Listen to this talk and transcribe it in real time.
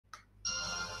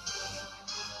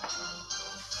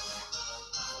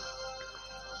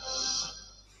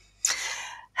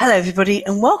Hello everybody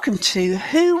and welcome to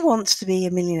Who Wants to Be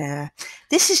a Millionaire?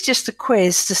 This is just a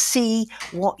quiz to see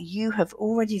what you have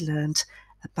already learned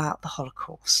about the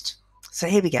Holocaust. So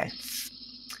here we go.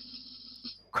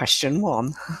 Question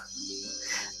 1.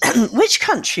 Which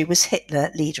country was Hitler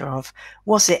leader of?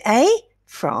 Was it A,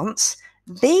 France,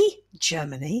 B,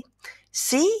 Germany,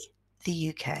 C,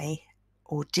 the UK,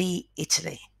 or D,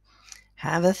 Italy?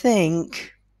 Have a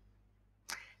think.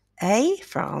 A,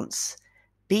 France,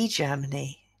 B,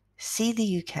 Germany, C,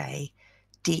 the UK,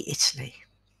 D, Italy.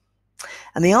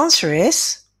 And the answer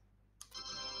is,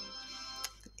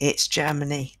 it's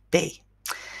Germany, B.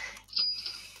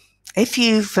 If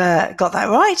you've got that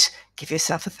right, give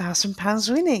yourself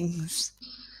 £1,000 winnings.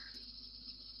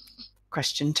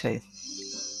 Question 2.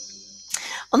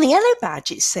 On the yellow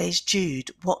badge it says Jude.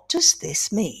 What does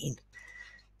this mean?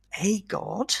 A,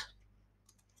 God,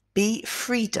 B,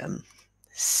 freedom,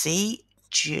 C,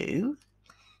 Jew,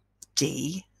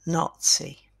 D,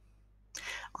 Nazi.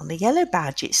 On the yellow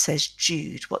badge it says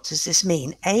Jude. What does this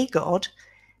mean? A, God,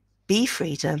 B,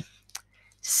 freedom,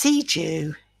 C,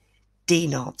 Jew, D,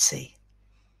 Nazi.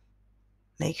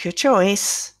 Make your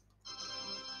choice.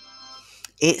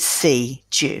 It's C,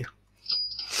 Jew.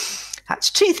 That's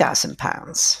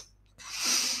 £2,000.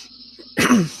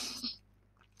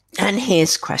 And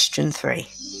here's question 3.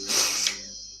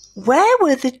 Where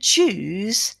were the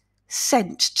Jews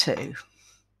sent to?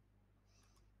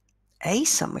 A,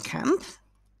 summer camp,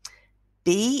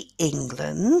 B,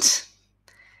 England,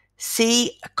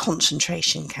 C, a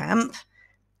concentration camp,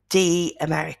 D,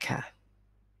 America.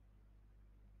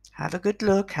 Have a good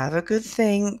look, have a good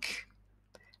think.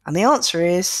 And the answer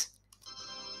is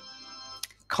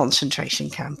concentration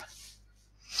camp.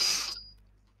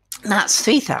 That's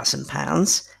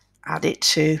 £3,000. Add it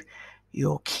to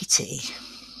your kitty.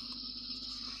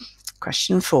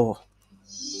 Question 4.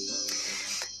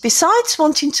 Besides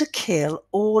wanting to kill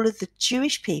all of the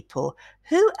Jewish people,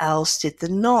 who else did the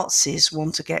Nazis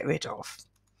want to get rid of?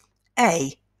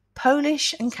 A,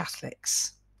 Polish and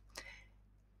Catholics.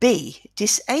 B,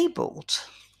 disabled.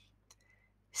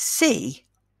 C,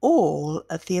 all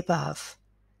of the above.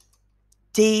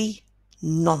 D,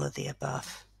 none of the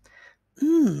above.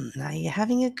 Now you're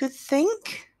having a good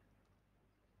think.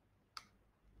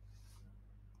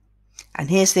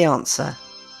 And here's the answer.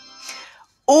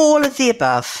 All of the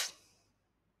above.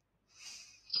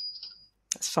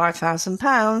 That's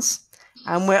 £5,000.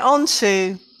 And we're on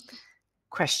to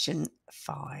question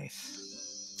 5.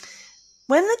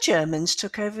 When the Germans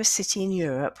took over a city in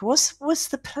Europe, was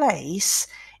the place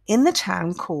in the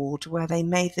town called where they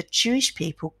made the Jewish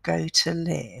people go to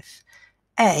live?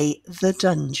 A, the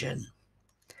dungeon.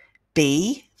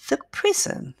 B, the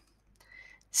prison.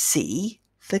 C,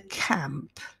 the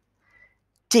camp.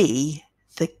 D,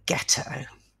 the ghetto.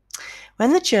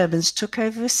 When the Germans took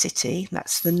over a city,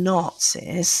 that's the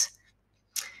Nazis,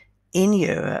 in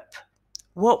Europe,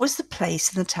 what was the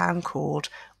place in the town called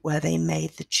where they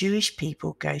made the Jewish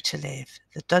people go to live?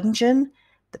 The dungeon,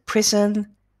 the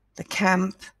prison, the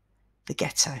camp, the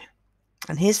ghetto.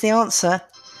 And here's the answer.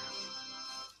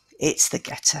 It's the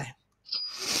ghetto.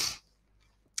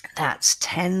 That's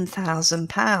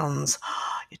 £10,000.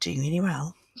 You're doing really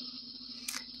well.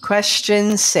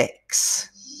 Question 6.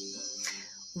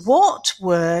 What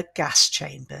were gas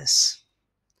chambers?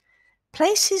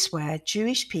 Places where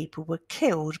Jewish people were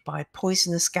killed by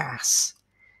poisonous gas.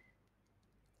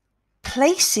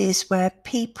 Places where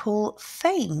people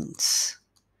faint.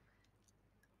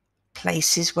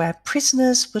 Places where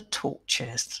prisoners were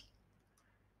tortured.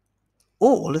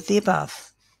 All of the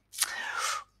above.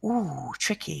 Ooh,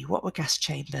 tricky. What were gas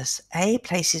chambers? A,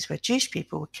 places where Jewish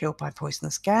people were killed by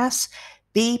poisonous gas.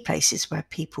 B, places where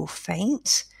people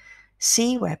faint.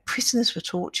 C, where prisoners were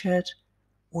tortured.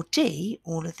 Or D,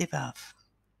 all of the above.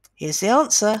 Here's the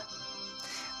answer.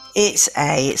 It's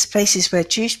A. It's places where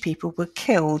Jewish people were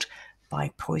killed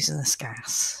by poisonous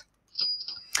gas.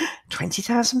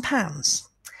 £20,000.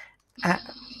 And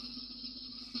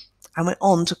we're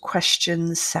on to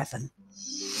question 7.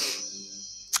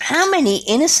 How many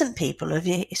innocent people have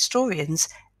historians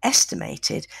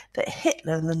estimated that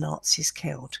Hitler and the Nazis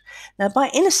killed? Now, by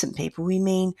innocent people, we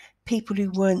mean people who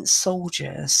weren't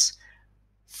soldiers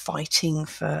fighting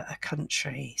for a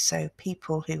country. So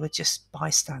people who were just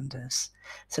bystanders.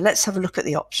 So let's have a look at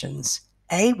the options.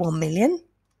 A, 1 million.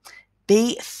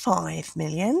 B, 5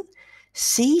 million.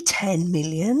 C, 10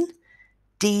 million.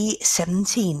 D,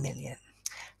 17 million.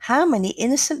 How many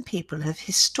innocent people have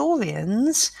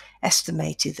historians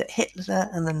estimated that Hitler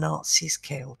and the Nazis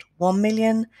killed? 1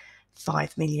 million,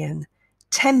 5 million,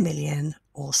 10 million,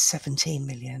 or 17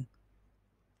 million?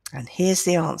 And here's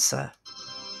the answer.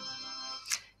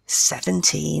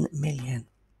 17 million.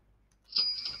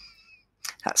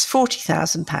 That's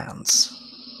 £40,000.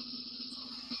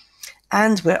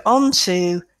 And we're on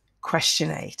to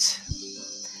question 8.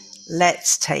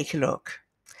 Let's take a look.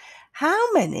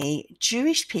 How many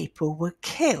Jewish people were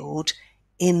killed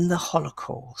in the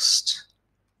Holocaust?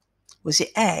 Was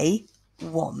it A,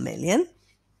 1 million?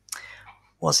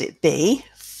 Was it B,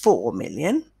 4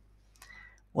 million?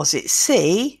 Was it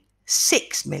C,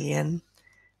 6 million?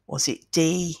 Was it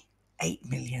D, 8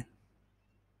 million?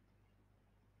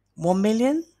 1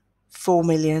 million, 4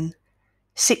 million,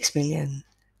 6 million,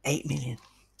 8 million.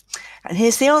 And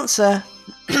here's the answer.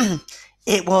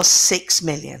 It was 6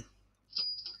 million.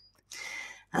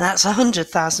 And that's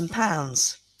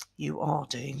 £100,000. You are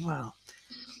doing well.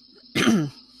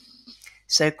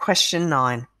 So question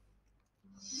 9.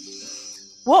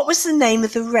 What was the name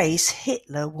of the race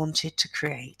Hitler wanted to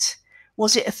create?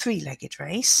 Was it a 3-legged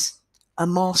race, a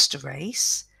master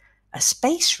race, a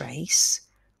space race,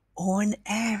 or an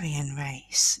Aryan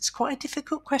race? It's quite a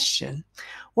difficult question.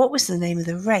 What was the name of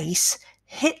the race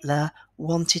Hitler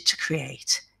wanted to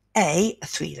create? A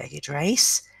 3-legged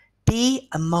race, B,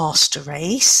 a master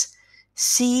race,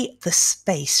 C, the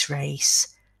space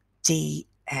race, D,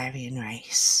 Aryan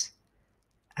race.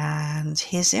 And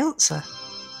here's the answer.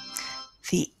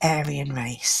 The Aryan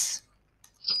race.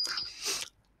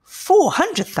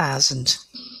 400,000.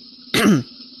 And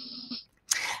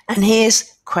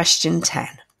here's question 10.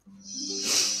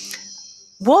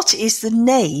 What is the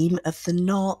name of the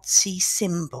Nazi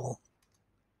symbol?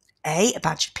 A, a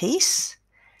badge of peace,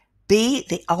 B,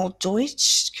 the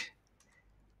Altdeutsch,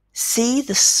 C,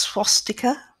 the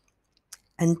swastika,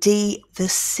 and D, the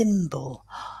symbol.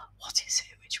 What is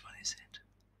it? Which one is it?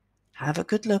 Have a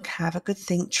good look, have a good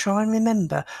think, try and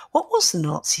remember. What was the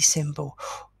Nazi symbol?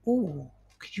 Oh,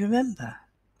 can you remember?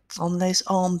 On those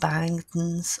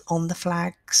armbands, on the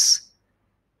flags.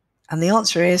 And the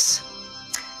answer is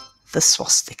the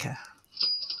swastika.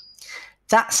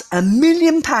 That's £1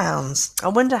 million. I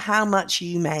wonder how much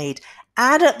you made.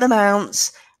 Add up the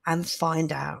amounts and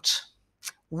find out.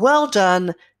 Well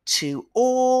done to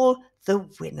all the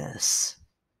winners.